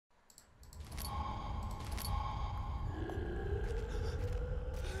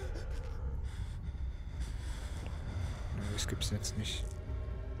das gibt's jetzt nicht.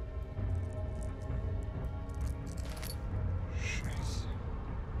 Scheiße.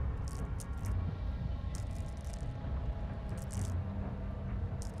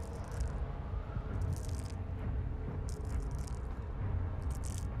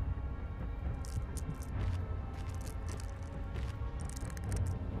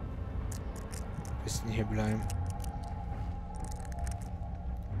 Bisschen hier bleiben.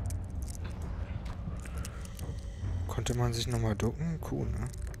 Konnte man sich nochmal ducken? Cool, ne?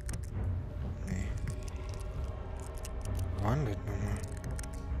 Nee. Wo war denn das nochmal?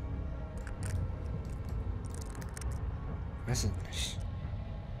 Weiß ich nicht.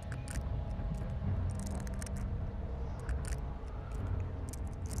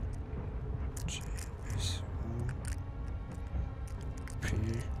 P.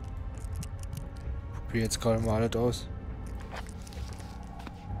 Probier jetzt gerade mal alles aus.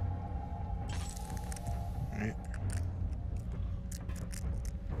 Nee.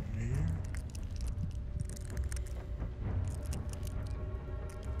 Nee.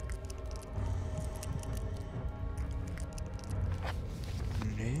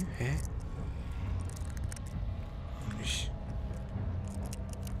 Nee, hä? Nicht.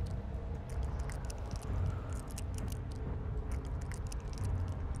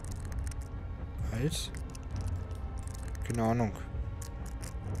 Halt. Keine Ahnung.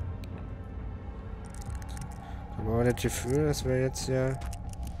 Aber das Gefühl, das wäre jetzt ja...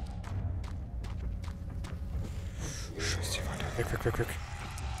 Scheiße, die Wand. Weg, weg, weg, weg.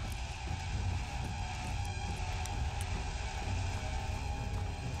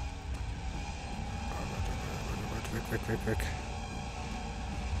 Weg, weg, weg, weg.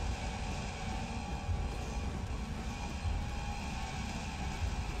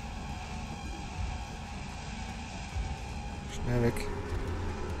 Schnell weg.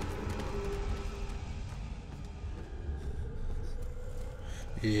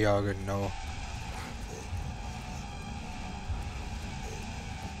 Ja, genau.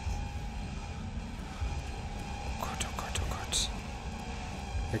 Oh Gott, oh Gott, oh Gott.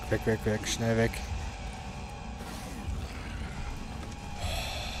 Weg, weg, weg, weg. Schnell weg.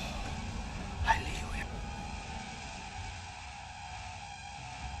 Halleluja.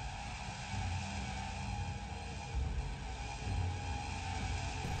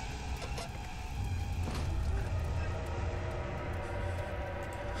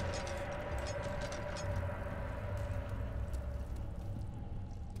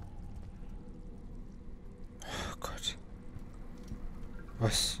 Oh Gott.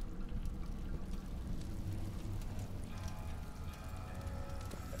 Was?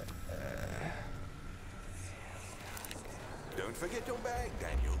 Don't forget your bag,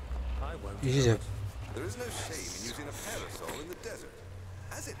 Daniel. I won't. Diese... There is no shame in using a parasol in the desert.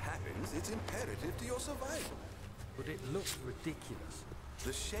 As it happens, it's imperative to your survival. But it looks ridiculous.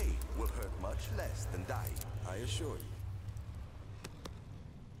 The shame will hurt much less than dying, I assure you.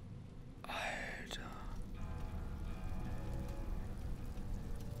 Alter.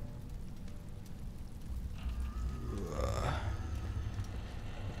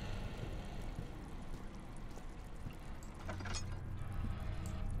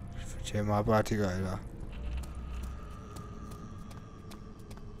 Ich wird ja immer abartiger, Alter.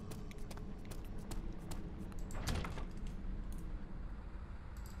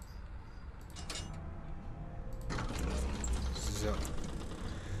 So.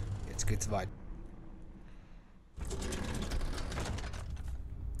 Jetzt geht's weiter.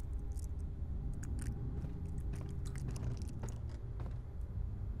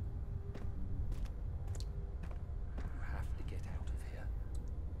 You have to get out of here.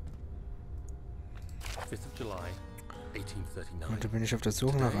 5th of July, 1839. Heute bin ich auf der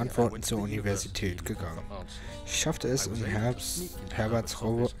Suche nach Antworten zur Universität gegangen. Ich schaffte es, in Herberts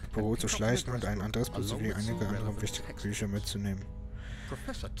Büro zu schleichen und ein Adressbuch sowie einige andere wichtige Bücher mitzunehmen.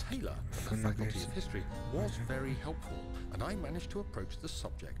 Professor Taylor of the Faculty of History was very helpful, and I managed to approach the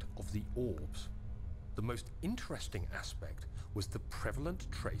subject of the orbs. The most interesting aspect was the prevalent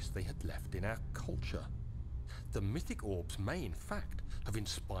trace they had left in our culture. The mythic orbs may, in fact, have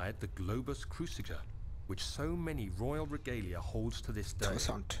inspired the globus cruciger, which so many royal regalia holds to this day.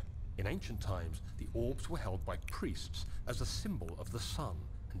 Interessant. In ancient times, the orbs were held by priests as a symbol of the sun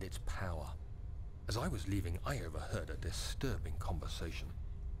and its power. As I was leaving, I overheard a disturbing conversation.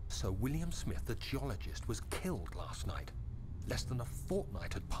 Sir William Smith, the geologist, was killed last night. Less than a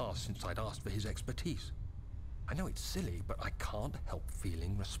fortnight had passed since I'd asked for his expertise. I know it's silly, but I can't help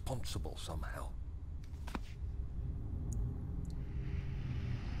feeling responsible somehow.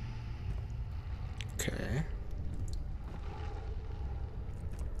 Okay.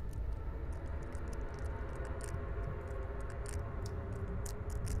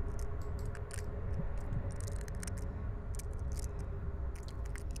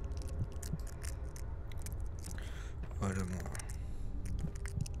 Warte mal.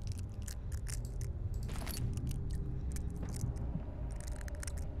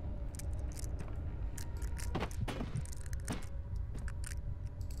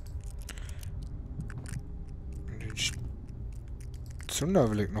 Den Zunder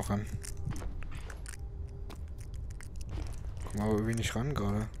will ich noch ran. Komm aber irgendwie nicht ran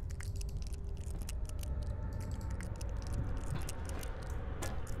gerade.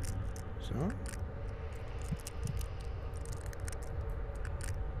 So.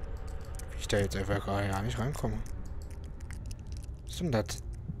 Wie ich da jetzt einfach gerade ja nicht rankomme. Was ist denn das?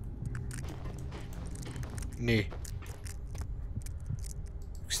 Nee.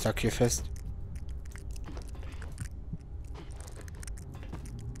 Ich stuck hier fest.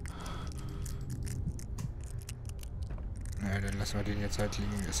 Naja, dann lassen wir den jetzt halt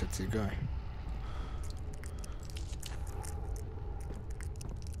liegen. Ist jetzt egal.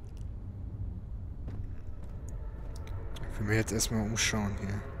 Ich will mir jetzt erstmal umschauen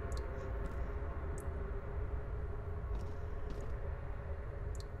hier.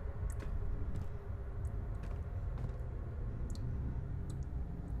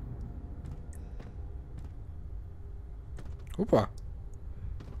 Super.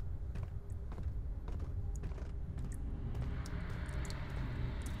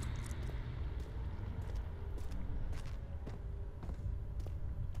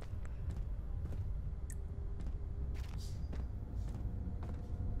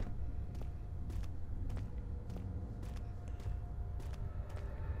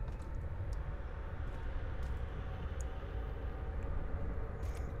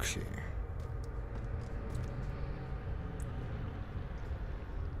 Okay.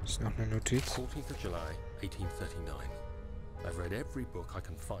 Ist noch eine Notiz? 14th of July, 1839. I've read every book I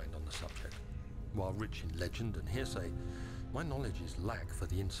can find on the subject. While rich in legend and hearsay, my knowledge is lack for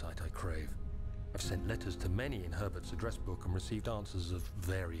the insight I crave. I've sent letters to many in Herbert's address book and received answers of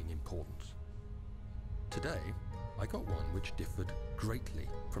varying importance. Today, I got one which differed greatly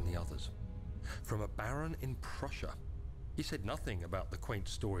from the others. From a baron in Prussia. He said nothing about the quaint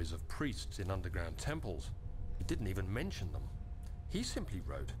stories of priests in underground temples. He didn't even mention them. He simply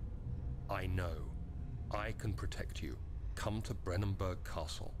wrote, I know. I can protect you. Come to Brennenburg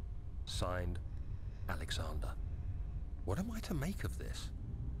Castle. Signed, Alexander. What am I to make of this?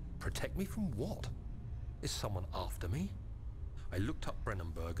 Protect me from what? Is someone after me? I looked up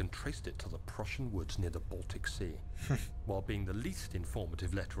Brennenburg and traced it to the Prussian woods near the Baltic Sea. While being the least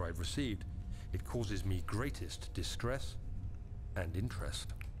informative letter I've received, it causes me greatest distress and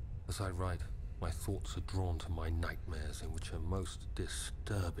interest. As I write, my thoughts are drawn to my nightmares in which a most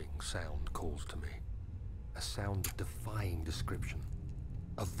disturbing sound calls to me. A sound defying description.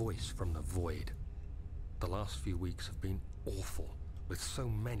 A voice from the void. The last few weeks have been awful, with so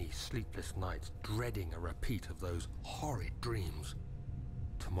many sleepless nights dreading a repeat of those horrid dreams.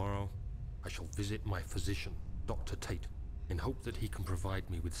 Tomorrow, I shall visit my physician, Dr. Tate, in hope that he can provide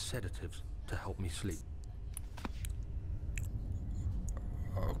me with sedatives to help me sleep.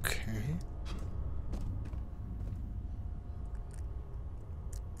 Okay.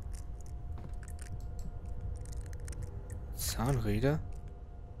 Zahnräder?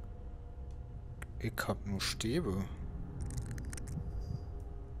 Ich hab nur Stäbe.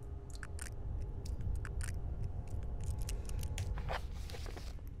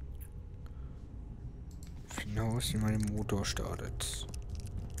 Finde aus, wie man den Motor startet.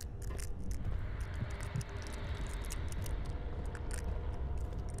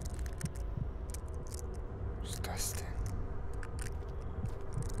 Was ist das denn?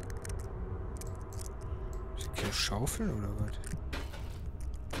 Ist das hier Schaufeln oder was?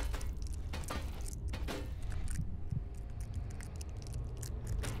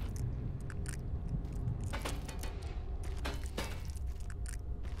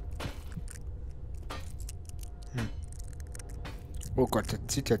 Oh Gott, das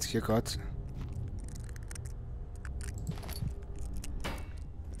zieht jetzt hier gerade.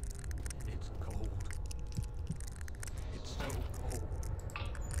 It's cold. It's so cold.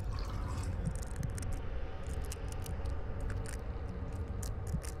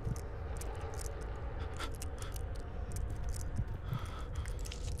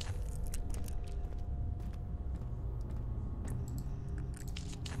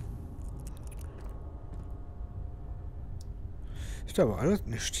 Ist aber alles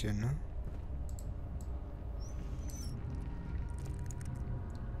nicht hier, ne?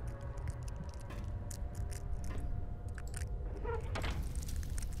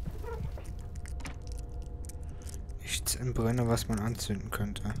 Nichts im Brenner, was man anzünden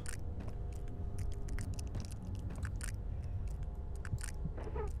könnte.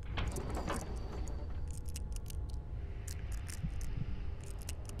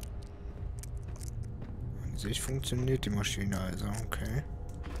 sich funktioniert die Maschine also, okay.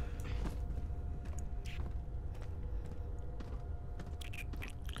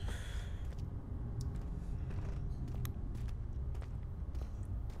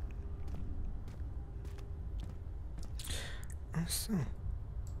 Ach so.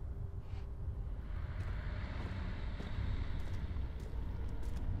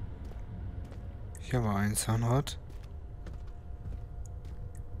 Hier war ein Zahnrad.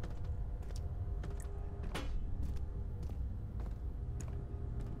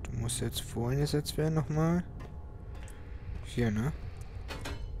 Du musst jetzt wohin gesetzt werden nochmal? Hier, ne?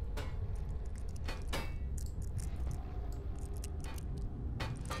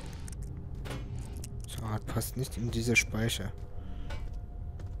 Zahnrad passt nicht in diese Speicher.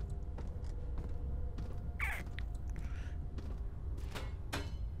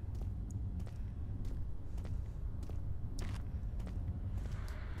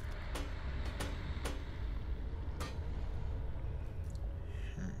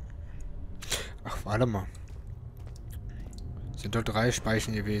 Ach, warte mal. Sind doch 3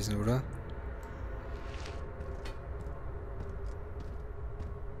 Speichen gewesen, oder?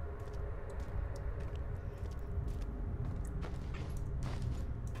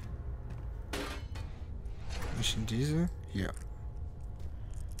 Nicht in diese? Hier.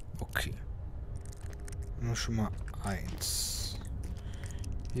 Okay. Nur schon mal 1.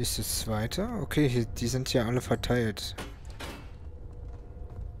 Hier ist das zweite. Okay, hier, die sind ja alle verteilt.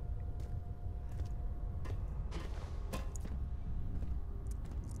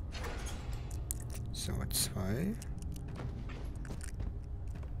 So, 2.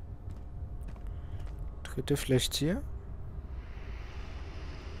 Dritte vielleicht hier.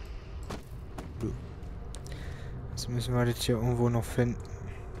 Jetzt müssen wir das hier irgendwo noch finden.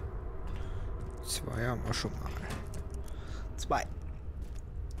 2 haben wir schon mal. 2.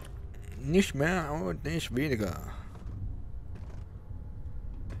 Nicht mehr und nicht weniger.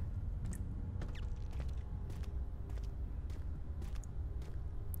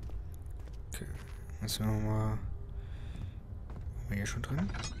 Okay. Jetzt machen wir mal. Haben wir hier schon drin?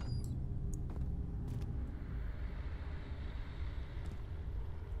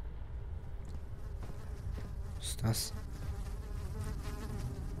 Was ist das?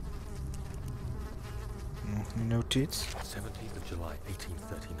 Noch eine Notiz. 17th of July,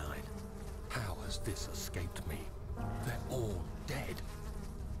 1839. How has this escaped me? They're all dead.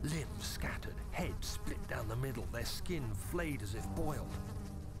 Limbs scattered, heads split down the middle, their skin flayed as if boiled.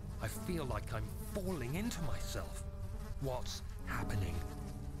 I feel like I'm falling into myself. What's happening?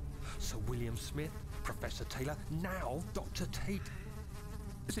 Sir William Smith, Professor Taylor, now Dr. Tate.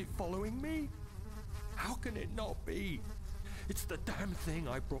 Is it following me? How can it not be? It's the damn thing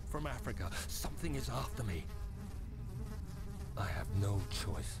I brought from Africa. Something is after me. I have no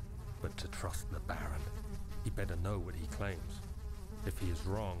choice but to trust the Baron. He better know what he claims. If he is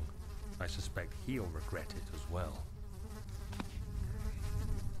wrong, I suspect he'll regret it as well.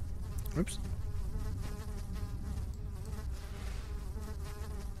 Ups.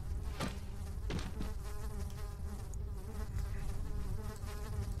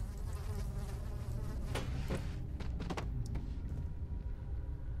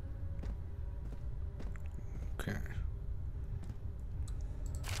 Okay.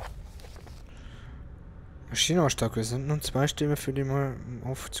 Maschinenausstattung. Es sind nun 2 Stäbe für die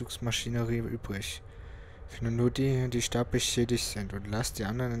Aufzugsmaschinerie übrig. Finde nur die, die stark beschädigt sind und lasst die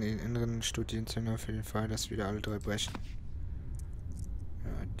anderen in den inneren Studienzimmer für den Fall, dass wieder alle 3 brechen.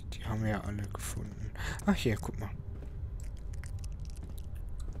 Ja, die haben wir ja alle gefunden. Ach, hier, guck mal.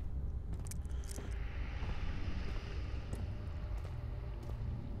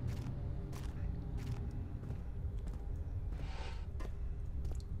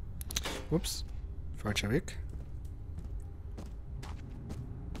 Ups, falscher Weg.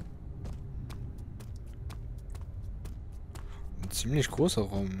 Ein ziemlich großer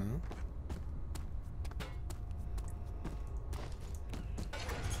Raum, ne?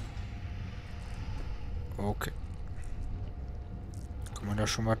 Okay. Kann man da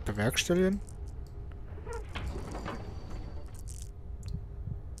schon was bewerkstelligen?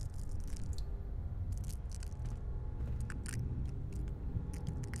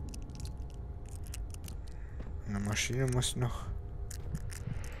 Eine Maschine muss noch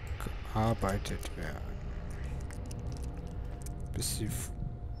gearbeitet werden. Bis sie...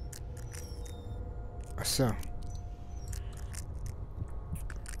 Achso.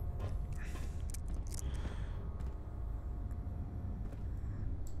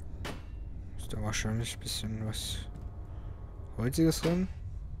 Ist da wahrscheinlich ein bisschen was Holziges drin.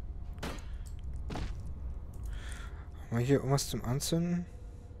 Haben wir hier irgendwas zum Anzünden?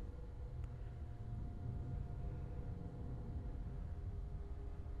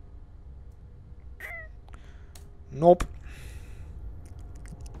 Nope.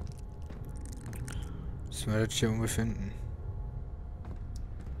 Das werdet ihr hier irgendwie finden.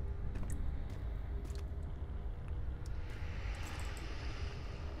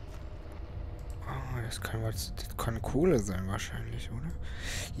 Ah, das kann Kohle sein wahrscheinlich, oder?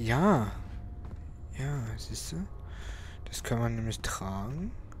 Ja. Ja, siehst du? Das kann man nämlich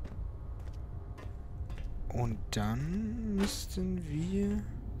tragen. Und dann müssten wir...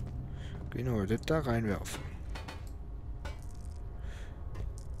 Genau, das da reinwerfen.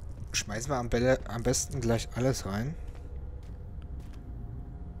 Schmeißen wir am besten gleich alles rein.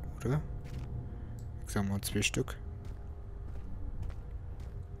 Oder? Ich sag mal 2 Stück.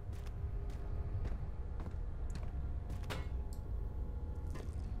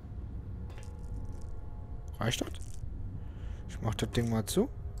 Reicht das? Ich mach das Ding mal zu.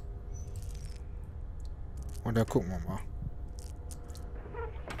 Und dann gucken wir mal.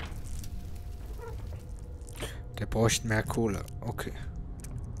 Der bräuchte mehr Kohle. Okay.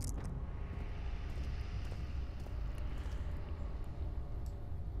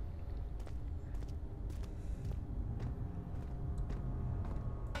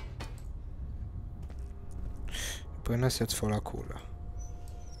 Der Brenner ist jetzt voller Kohle.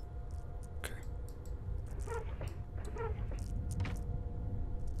 Okay.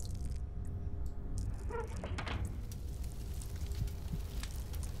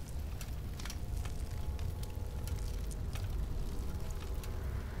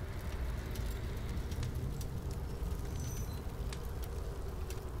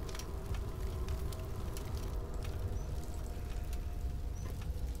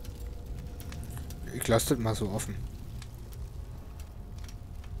 Ich lasse das mal so offen.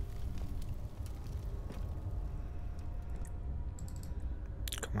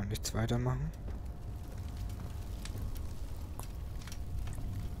 Kann man nichts weitermachen?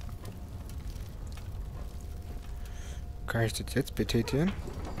 Kann ich das jetzt betätigen?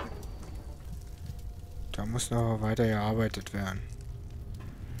 Da muss noch weiter gearbeitet werden.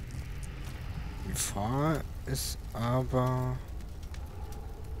 Die Gefahr ist aber...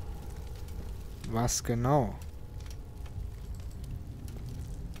 Was genau?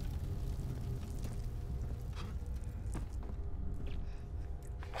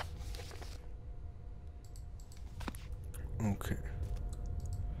 Okay.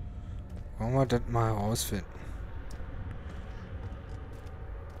 Wollen wir das mal herausfinden?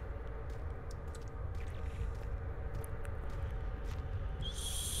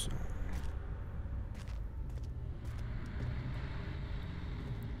 So.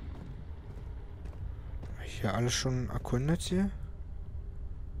 Hier alles schon erkundet hier?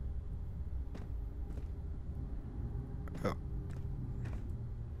 Ja.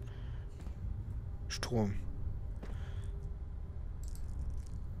 Strom.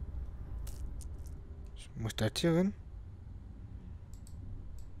 Muss das hier rein?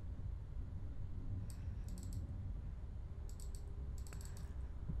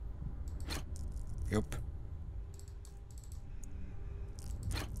 Jupp.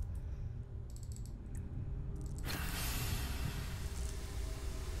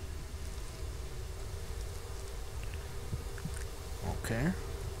 Okay.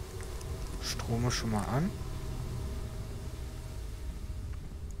 Strom ist schon mal an.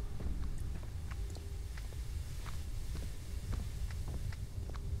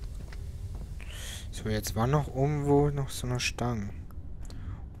 So, jetzt war noch irgendwo noch so eine Stange.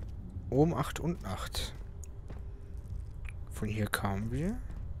 Oben 8 und 8. Von hier kamen wir.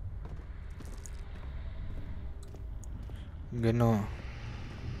 Genau.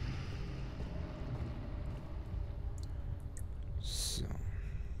 So.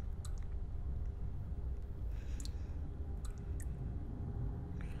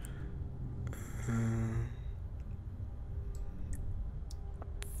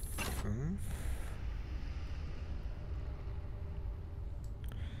 Fünf.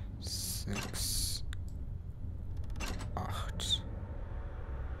 6. 8.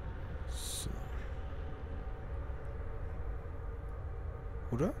 So.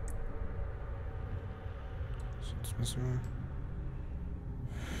 Oder? Sonst müssen wir...